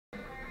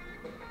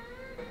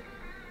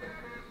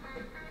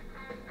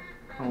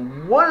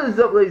What is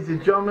up, ladies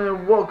and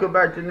gentlemen? Welcome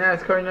back to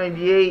NASCAR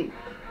 98.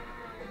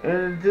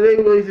 And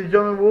today, ladies and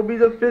gentlemen, will be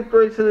the 5th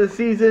race of the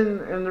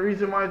season. And the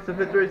reason why it's the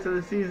 5th race of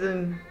the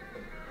season,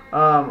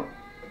 I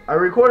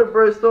recorded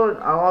Bristol.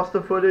 I lost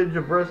the footage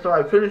of Bristol.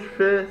 I finished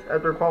 5th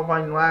after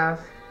qualifying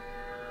last.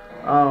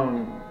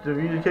 To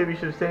view the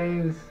championship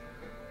standings,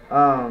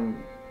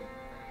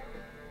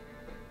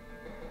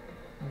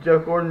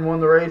 Jeff Gordon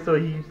won the race, so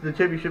he's the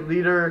championship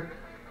leader.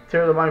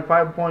 Taylor Labonte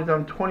 5 points.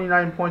 I'm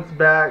 29 points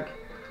back.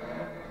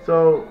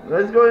 So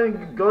let's go ahead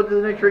and go to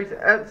the next race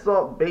at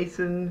Salt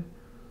Basin.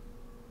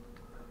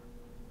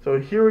 So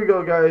here we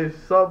go, guys.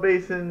 Salt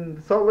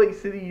Basin, Salt Lake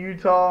City,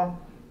 Utah.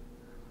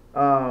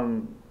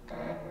 We're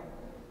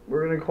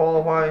gonna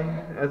qualify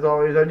as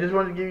always. I just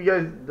wanted to give you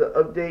guys the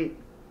update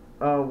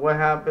what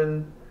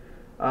happened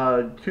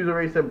to the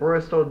race at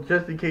Bristol,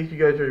 just in case you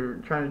guys are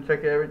trying to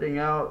check everything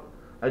out.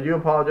 I do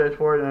apologize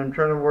for it, and I'm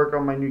trying to work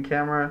on my new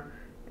camera,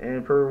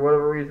 and for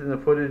whatever reason the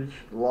footage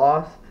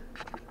lost.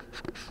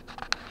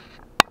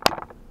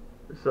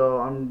 So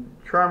I'm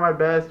trying my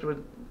best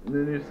with the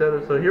new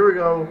setup. So here we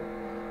go.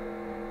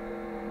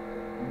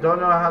 Don't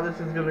know how this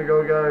is gonna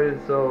go, guys.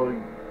 So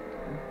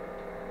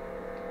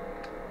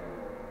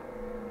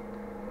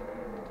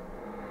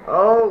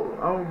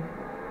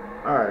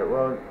alright,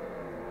 well,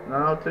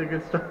 now to a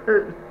good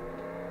start.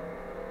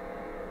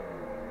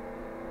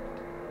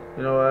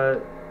 You know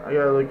what? I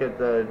gotta look at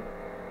the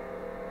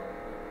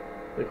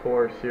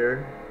course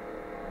here.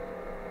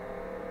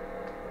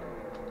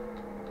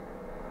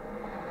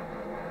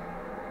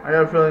 I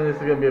got a feeling this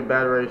is gonna be a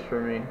bad race for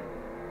me.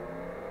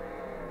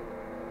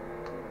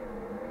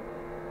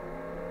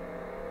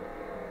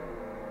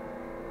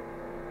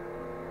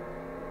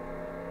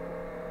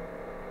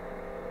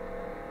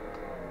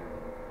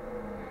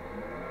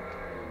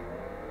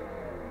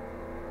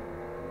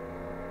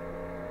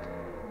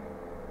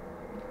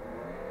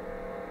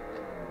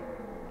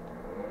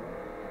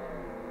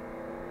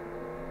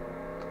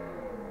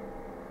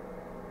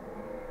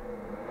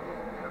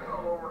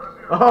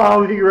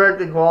 Oh, he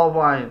wrecked in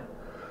qualifying.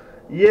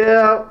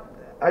 Yeah,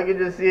 I can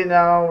just see it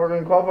now. We're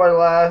going to qualify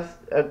last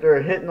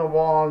after hitting the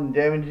wall and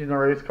damaging the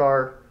race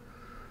car.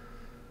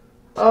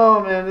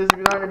 Oh, man, this is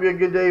not going to be a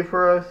good day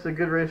for us, a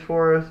good race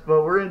for us.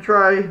 But we're going to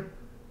try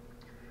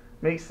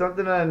make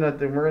something out of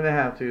nothing. We're going to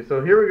have to.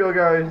 So here we go,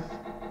 guys.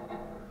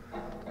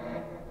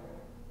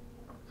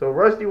 So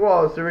Rusty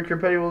Wallace and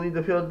Richard Petty will lead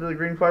the field to the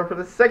green flag for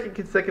the second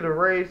consecutive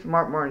race.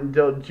 Mark Martin,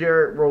 Dale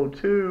Jarrett, row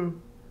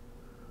 2.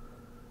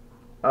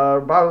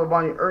 Bobby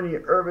Labonte, Ernie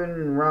Irvin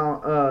in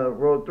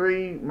row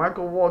 3,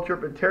 Michael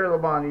Waltrip and Terry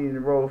Labonte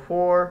in row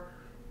 4,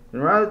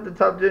 and right at the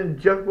top 10,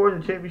 Jeff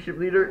Gordon, championship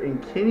leader,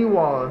 and Kenny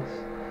Wallace.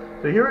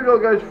 So here we go,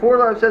 guys. 4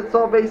 laps at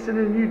Salt Basin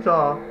in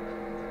Utah.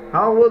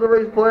 How will the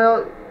race play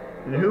out,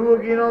 and who will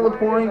gain all the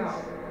points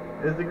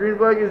as the green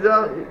flag is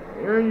out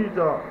here in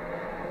Utah?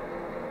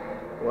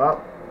 Well,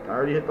 I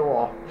already hit the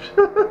wall.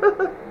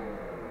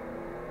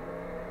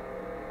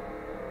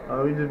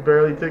 We just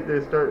barely took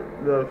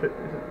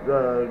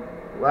the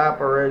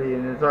lap already,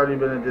 and it's already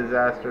been a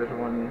disastrous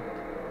one.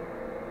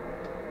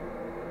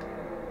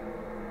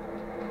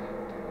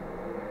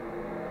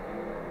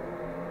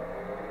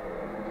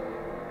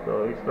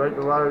 So expect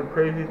a lot of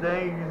crazy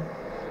things.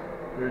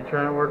 We're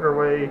trying to work our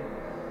way.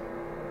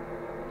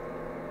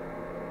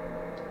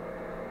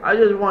 I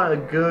just want a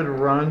good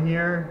run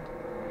here.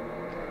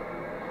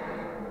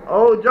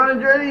 Oh, John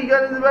Andretti, he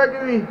got in the back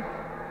of me.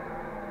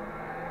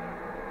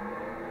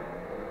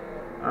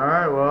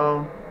 Alright,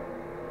 well,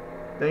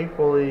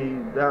 thankfully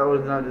that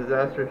was not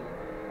disastrous.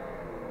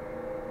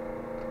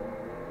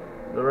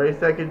 The race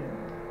that could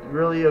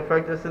really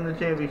affect us in the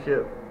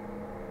championship.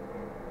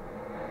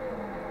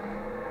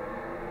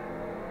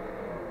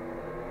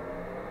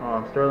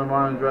 Oh, Sterling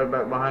Martin's right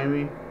back behind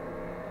me.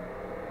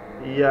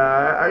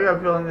 Yeah, I got a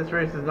feeling this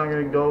race is not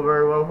going to go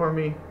very well for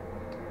me.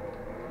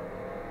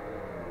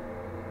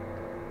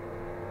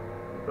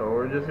 So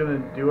we're just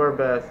going to do our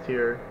best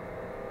here.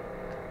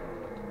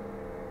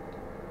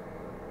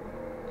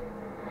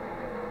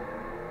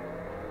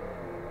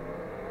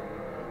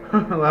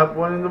 Lap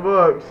 1 in the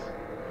books.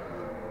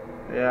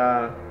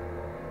 Yeah.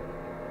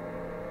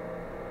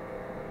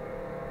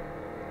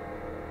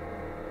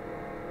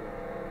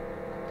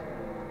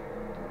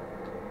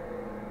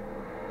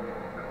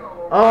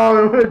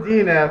 Oh, it was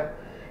DNF.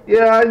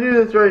 Yeah, I knew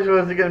this race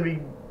wasn't going to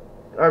be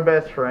our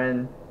best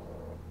friend.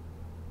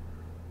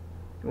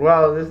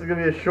 Wow, this is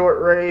going to be a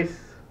short race.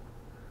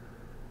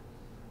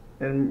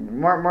 And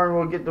Mark Martin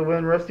will get the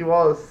win. Rusty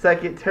Wallace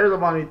 2nd. Terry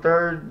Labonte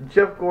 3rd.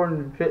 Jeff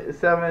Gordon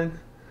 7th.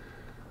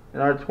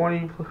 And our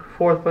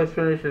 24th place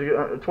finish is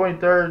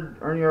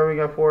 23rd. Ernie Irvin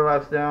got 4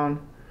 laps down.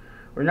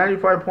 We're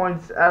 95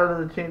 points out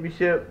of the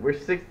championship. We're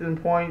 6th in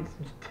points.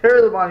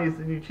 Terry Labonte is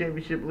the new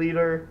championship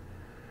leader.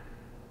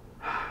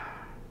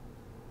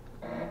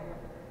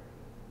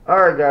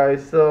 Alright,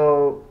 guys.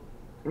 So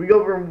we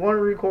go from one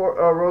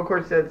road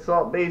course at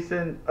Salt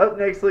Basin. Up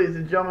next, ladies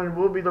and gentlemen,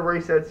 will be the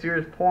race at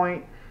Sears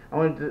Point. I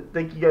want to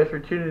thank you guys for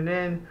tuning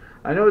in.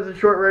 I know it's a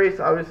short race.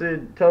 Obviously, a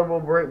terrible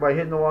break by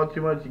hitting the wall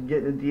too much and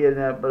getting a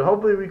DNF. But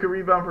hopefully we can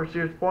rebound for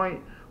Sears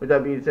Point. With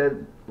that being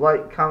said,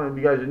 like, comment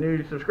if you guys are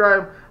new,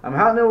 subscribe. I'm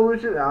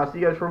HOWTONEVOLUTION, and I'll see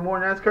you guys for more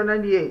NASCAR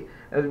 98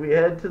 as we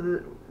head to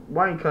the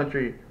wine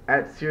country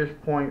at Sears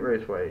Point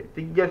Raceway.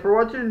 Thank you guys for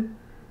watching,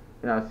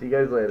 and I'll see you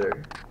guys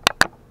later.